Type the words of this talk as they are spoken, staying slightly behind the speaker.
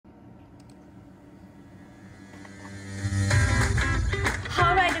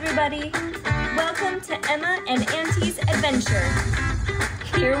everybody! Welcome to Emma and Auntie's adventure.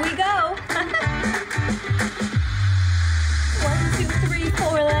 Here we go! 1, 2, 3,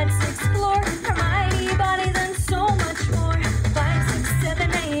 4, let's explore our mighty bodies and so much more. 5, 6,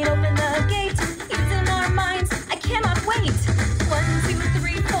 7, 8, open the gate. Using our minds, I cannot wait. 1, 2,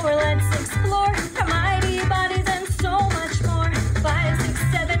 3, 4, let's explore our mighty bodies and so much more. 5, 6,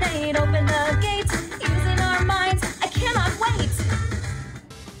 7, 8, open the gate. Using our minds, I cannot wait.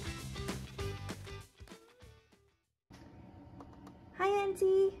 Hi,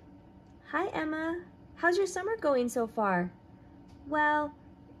 Auntie. Hi, Emma. How's your summer going so far? Well,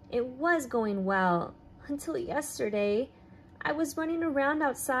 it was going well until yesterday. I was running around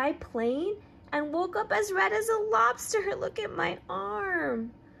outside playing and woke up as red as a lobster. Look at my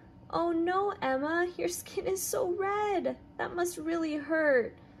arm. Oh no, Emma, your skin is so red. That must really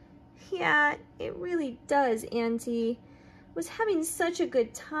hurt. Yeah, it really does, Auntie. I was having such a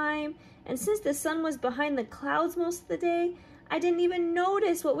good time, and since the sun was behind the clouds most of the day, I didn't even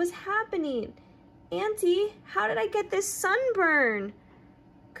notice what was happening. Auntie, how did I get this sunburn?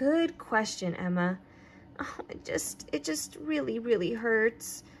 Good question, Emma. Oh, it just really, really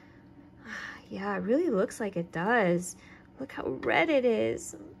hurts. Yeah, it really looks like it does. Look how red it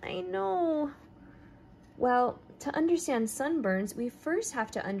is. I know. Well, to understand sunburns, we first have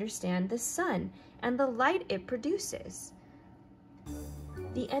to understand the sun and the light it produces.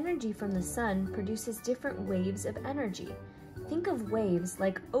 The energy from the sun produces different waves of energy. Think of waves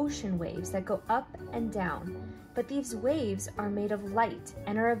like ocean waves that go up and down, but these waves are made of light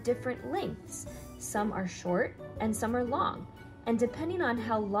and are of different lengths. Some are short and some are long, and depending on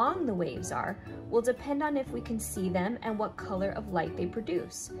how long the waves are, will depend on if we can see them and what color of light they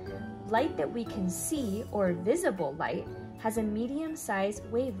produce. Light that we can see, or visible light, has a medium-sized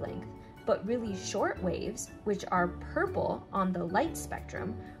wavelength, but really short waves, which are purple on the light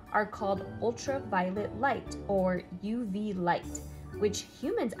spectrum, are called ultraviolet light, or UV light, which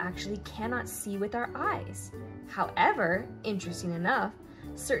humans actually cannot see with our eyes. However, interesting enough,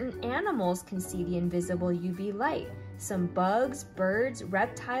 certain animals can see the invisible UV light. Some bugs, birds,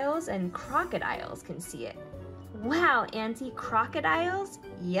 reptiles, and crocodiles can see it. Wow, Auntie, crocodiles?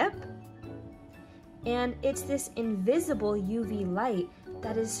 Yep. And it's this invisible UV light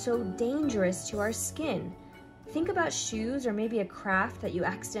that is so dangerous to our skin. Think about shoes or maybe a craft that you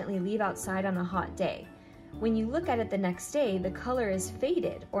accidentally leave outside on a hot day. When you look at it the next day, the color is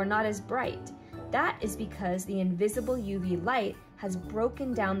faded or not as bright. That is because the invisible UV light has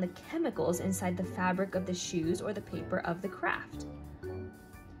broken down the chemicals inside the fabric of the shoes or the paper of the craft.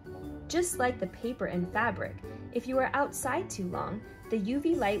 Just like the paper and fabric, if you are outside too long, the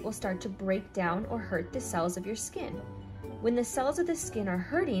UV light will start to break down or hurt the cells of your skin. When the cells of the skin are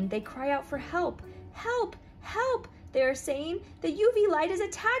hurting, they cry out for help. Help! Help! They are saying the UV light is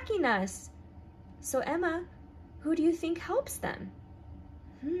attacking us. So Emma, who do you think helps them?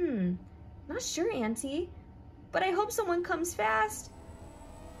 Not sure, Auntie, but I hope someone comes fast.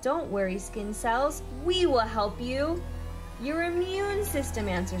 Don't worry, skin cells, we will help you. Your immune system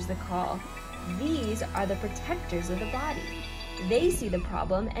answers the call. These are the protectors of the body. They see the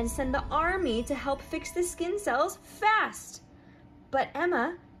problem and send the army to help fix the skin cells fast. But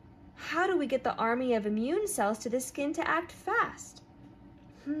Emma, how do we get the army of immune cells to the skin to act fast?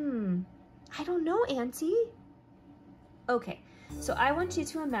 I don't know, Auntie. Okay, so I want you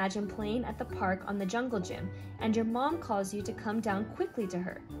to imagine playing at the park on the jungle gym, and your mom calls you to come down quickly to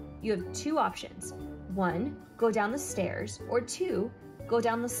her. You have two options. 1, go down the stairs, or 2, go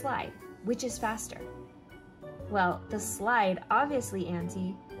down the slide. Which is faster? Well, the slide, obviously,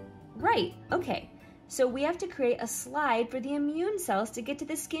 Auntie. Right, okay. So we have to create a slide for the immune cells to get to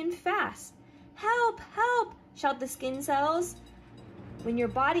the skin fast. Help, help, shout the skin cells. When your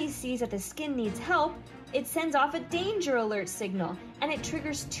body sees that the skin needs help, it sends off a danger alert signal, and it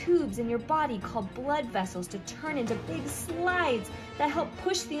triggers tubes in your body called blood vessels to turn into big slides that help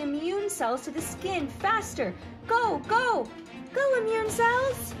push the immune cells to the skin faster. Go, go, go immune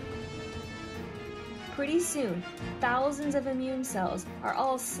cells! Pretty soon, thousands of immune cells are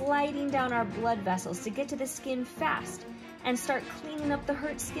all sliding down our blood vessels to get to the skin fast and start cleaning up the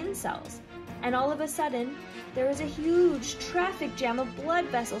hurt skin cells. And all of a sudden, there is a huge traffic jam of blood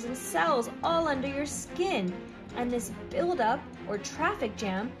vessels and cells all under your skin. And this buildup or traffic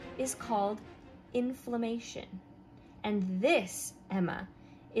jam is called inflammation. And this, Emma,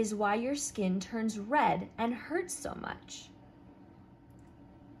 is why your skin turns red and hurts so much.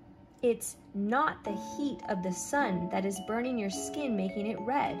 It's not the heat of the sun that is burning your skin, making it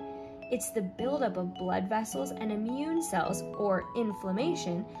red. It's the buildup of blood vessels and immune cells, or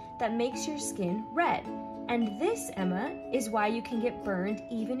inflammation, that makes your skin red. And this, Emma, is why you can get burned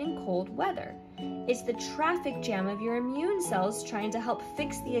even in cold weather. It's the traffic jam of your immune cells trying to help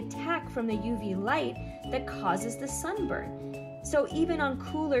fix the attack from the UV light that causes the sunburn. So even on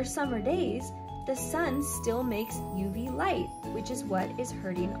cooler summer days, the sun still makes UV light, which is what is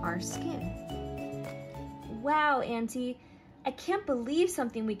hurting our skin. Wow, Auntie, I can't believe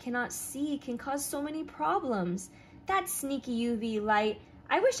something we cannot see can cause so many problems. That sneaky UV light.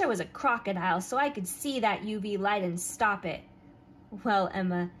 I wish I was a crocodile so I could see that UV light and stop it. Well,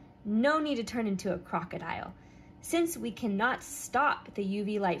 Emma, no need to turn into a crocodile. Since we cannot stop the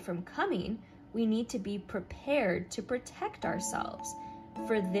UV light from coming, we need to be prepared to protect ourselves.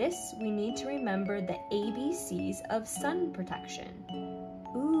 For this, we need to remember the ABCs of sun protection.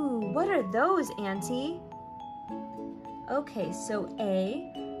 Ooh, what are those, Auntie? Okay, so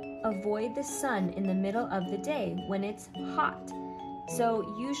A, avoid the sun in the middle of the day when it's hot.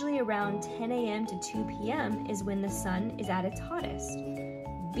 So usually around 10 a.m. to 2 p.m. is when the sun is at its hottest.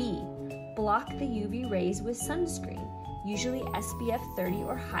 B, block the UV rays with sunscreen, usually SPF 30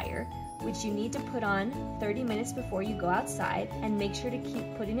 or higher, which you need to put on 30 minutes before you go outside, and make sure to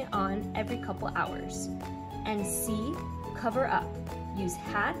keep putting it on every couple hours. And C, cover up. Use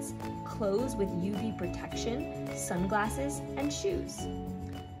hats, clothes with UV protection, sunglasses, and shoes.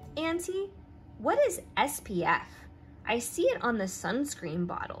 Auntie, what is SPF? I see it on the sunscreen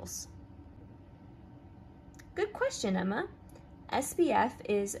bottles. Good question, Emma. SPF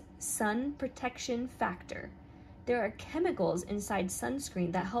is sun protection factor. There are chemicals inside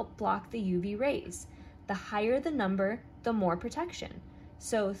sunscreen that help block the UV rays. The higher the number, the more protection.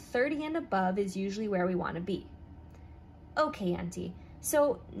 So 30 and above is usually where we want to be. Okay, Auntie,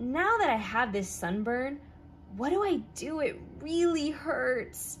 so now that I have this sunburn, what do I do? It really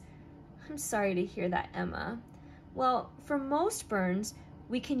hurts. I'm sorry to hear that, Emma. Well, for most burns,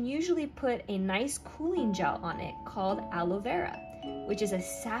 we can usually put a nice cooling gel on it called aloe vera, which is a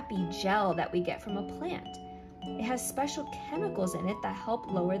sappy gel that we get from a plant. It has special chemicals in it that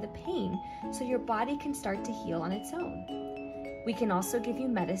help lower the pain so your body can start to heal on its own. We can also give you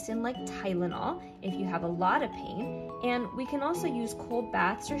medicine like Tylenol if you have a lot of pain, and we can also use cold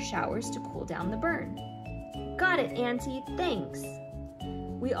baths or showers to cool down the burn. Got it, Auntie, thanks.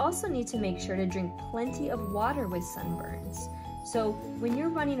 We also need to make sure to drink plenty of water with sunburns. So when you're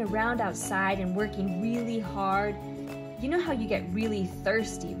running around outside and working really hard, you know how you get really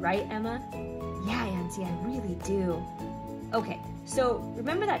thirsty, right, Emma? Yeah, Auntie, I really do. Okay, so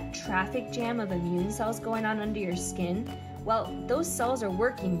remember that traffic jam of immune cells going on under your skin? Well, those cells are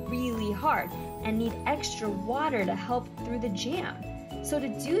working really hard and need extra water to help through the jam. So to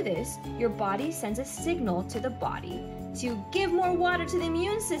do this, your body sends a signal to the body to give more water to the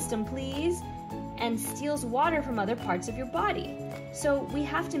immune system, please, and steals water from other parts of your body. So we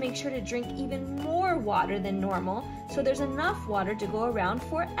have to make sure to drink even more water than normal so there's enough water to go around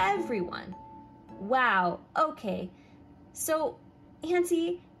for everyone. Wow, okay. So,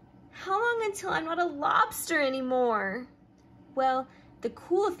 Auntie, how long until I'm not a lobster anymore? Well, the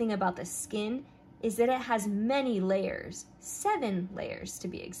cool thing about the skin is that it has many layers, 7 layers to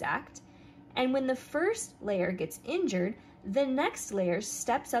be exact. And when the first layer gets injured, the next layer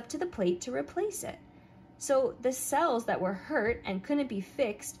steps up to the plate to replace it. So the cells that were hurt and couldn't be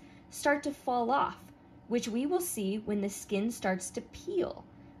fixed start to fall off, which we will see when the skin starts to peel.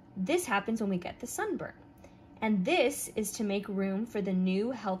 This happens when we get the sunburn. And this is to make room for the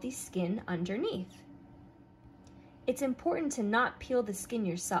new healthy skin underneath. It's important to not peel the skin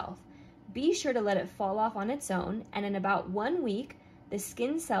yourself. Be sure to let it fall off on its own, and in about 1 week, the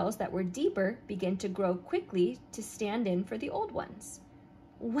skin cells that were deeper begin to grow quickly to stand in for the old ones.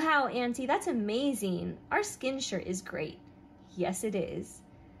 Wow, Auntie, that's amazing. Our skin sure is great. Yes, it is.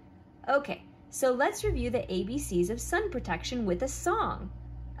 Okay, so let's review the ABCs of sun protection with a song.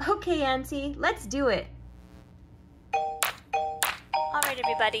 Okay, Auntie, let's do it. All right,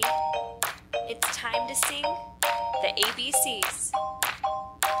 everybody, it's time to sing the ABCs.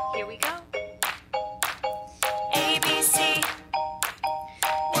 Here we go. ABC,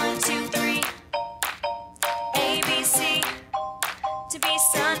 1, 2, 3. ABC, to be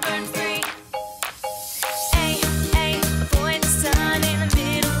sunburn free. A, avoid the sun in the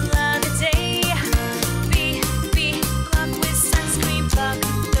middle of the day. B, block with sunscreen, block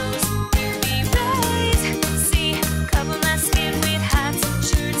those UV rays. C, cover my skin with hats and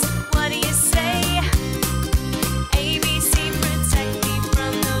shirts. What do you say? ABC, protect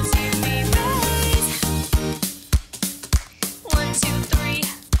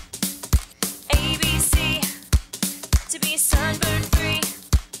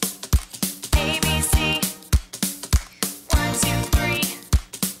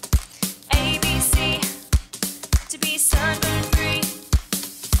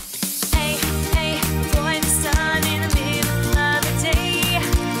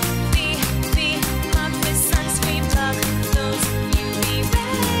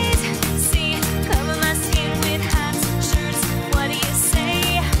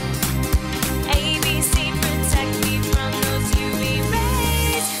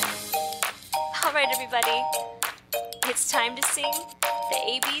The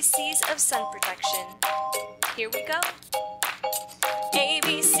ABCs of sun protection. Here we go.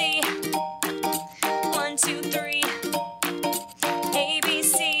 ABC. 1, 2, 3.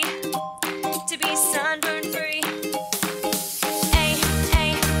 ABC. To be sunburn free. A,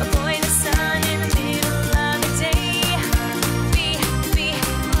 avoid the sun in the middle of the day. B,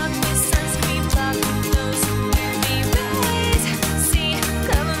 block with sunscreen, block those UV rays. C,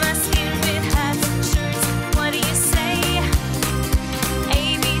 cover my skin with hats and shirts. What do you say?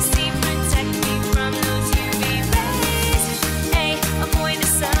 ABC, protect me from those UV rays. A, avoid the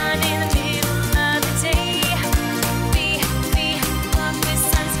sun in the middle of the day. B, block with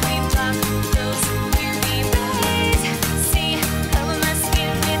sunscreen, block those UV rays. C, cover my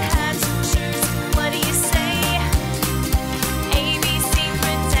skin with hats and shirts. What do you say? ABC,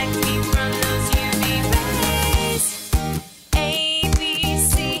 protect me from those UV rays.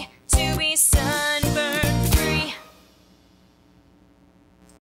 ABC, to be sunburn free.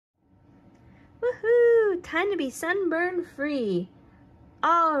 Woohoo! Time to be sunburn free.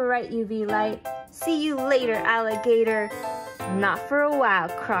 All right, UV light. See you later, alligator. Not for a while,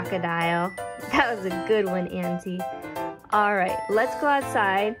 crocodile. That was a good one, Auntie. All right, let's go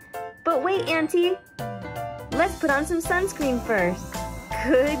outside. But wait, Auntie. Let's put on some sunscreen first.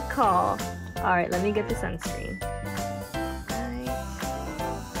 Good call. All right, let me get the sunscreen.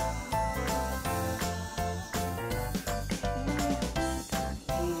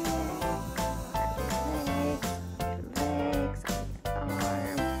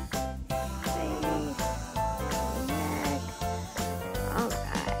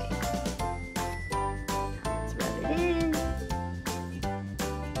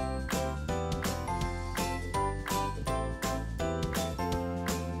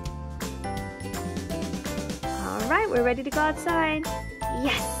 Alright, we're ready to go outside.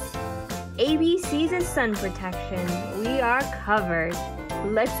 Yes! ABC's of sun protection. We are covered.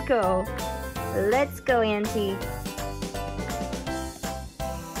 Let's go. Let's go, Auntie.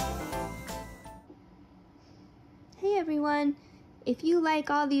 Hey everyone! If you like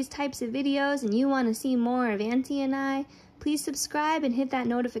all these types of videos and you want to see more of Auntie and I, please subscribe and hit that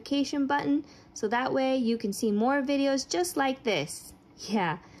notification button so that way you can see more videos just like this.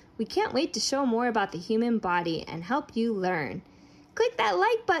 Yeah. We can't wait to show more about the human body and help you learn. Click that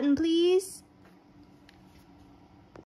like button, please.